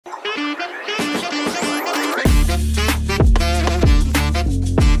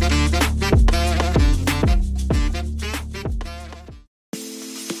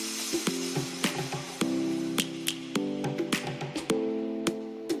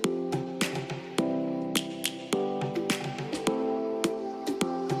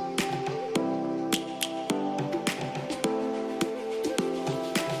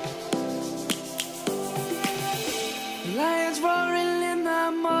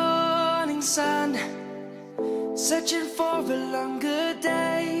morning sun, searching for a longer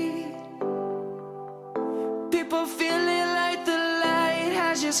day. People feeling like the light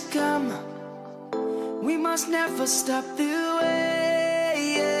has just come. We must never stop the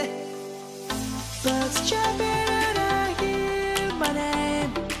way. Birds chirping and I hear my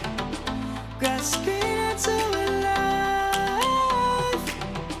name, grasping into a life.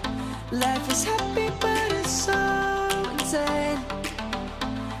 Life is happy but it's so insane.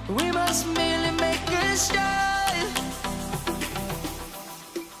 We must merely make a start.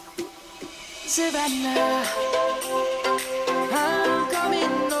 Savannah, I'm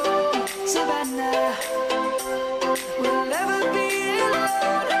coming home. Savannah, we'll never be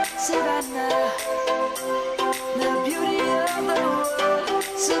alone. Savannah, the beauty of the world.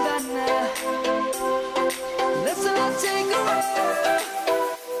 Savannah, let's all take a walk.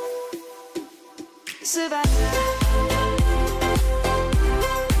 Savannah.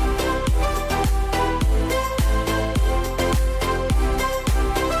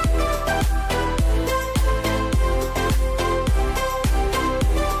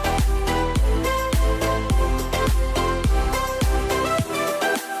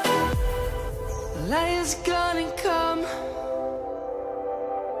 Light is gonna come.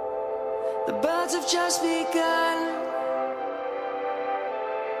 The birds have just begun.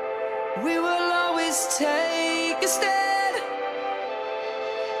 We will always take a stand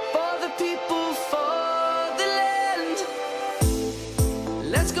for the people, for the land.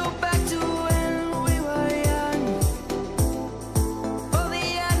 Let's go back to when we were young. For the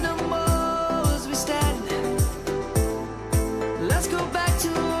animals we stand. Let's go back to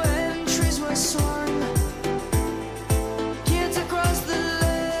when trees were swung. Kids across the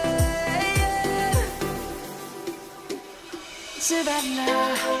land.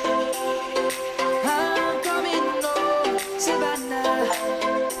 Savannah, I'm coming home. Savannah,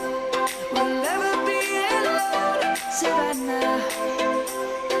 we'll never be alone. Savannah,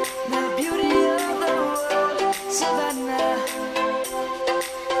 the beauty of the world. Savannah,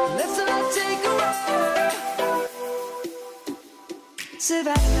 let's all take a walk.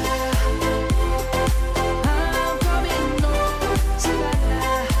 Savannah.